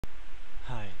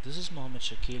This is Mohammed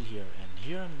Shakil here, and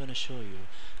here I'm going to show you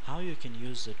how you can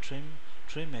use the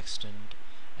trim extend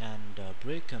and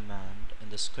break command in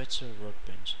the Sketcher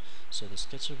workbench. So the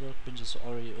Sketcher workbench is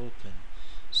already open.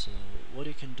 So what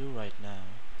you can do right now,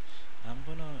 I'm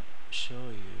going to show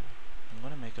you, I'm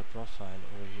going to make a profile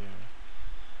over here,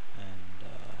 and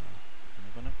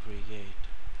I'm going to create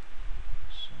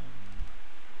some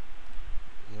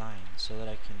lines so that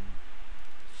I can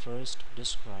first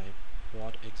describe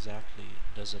what exactly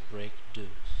does a break do.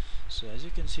 So as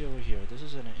you can see over here, this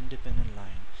is an independent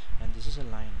line, and this is a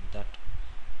line that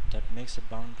makes a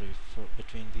boundary for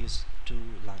between these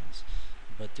two lines.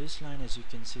 But this line, as you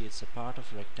can see, it's a part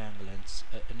of rectangle and it's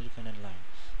an independent line.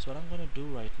 So what I'm going to do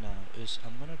right now is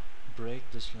I'm going to break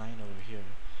this line over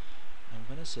here. I'm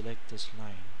going to select this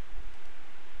line,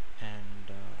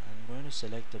 and I'm going to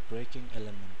select the breaking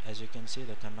element. As you can see,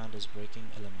 the command is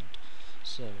breaking element.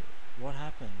 So what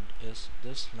happened is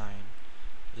this line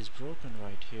is broken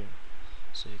right here,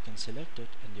 so you can select it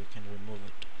and you can remove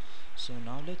it. So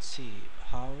now let's see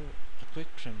how a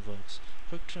quick trim works.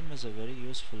 Quick trim is a very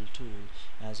useful tool,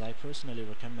 as I personally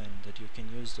recommend that you can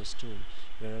use this tool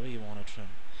wherever you want to trim.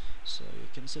 So you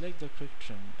can select the quick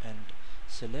trim and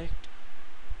select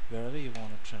wherever you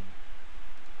want to trim.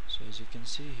 So as you can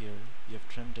see here, you have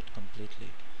trimmed it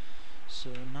completely. So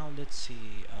now let's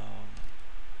see,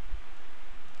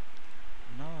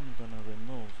 now I'm gonna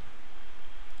remove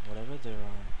whatever there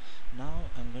are. Now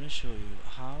I'm gonna show you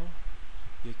how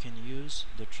you can use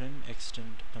the trim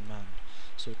extend command.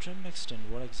 So trim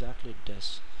extend, what exactly it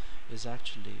does is,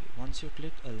 actually once you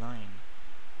click a line,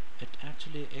 it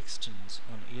actually extends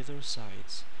on either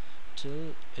sides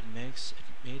till it meets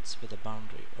with a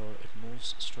boundary, or it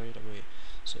moves straight away.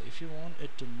 So if you want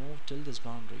it to move till this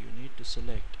boundary, you need to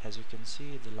select. As you can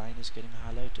see, the line is getting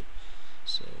highlighted.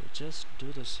 So just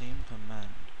do the same command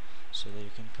so that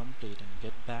you can complete and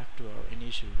get back to our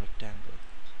initial rectangle.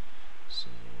 So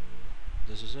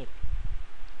this is it.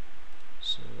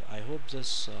 So I hope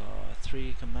this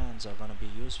three commands are going to be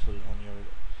useful on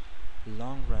your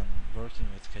long run working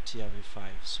with Catia v5.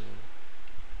 So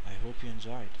I hope you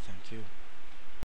enjoyed. Thank you.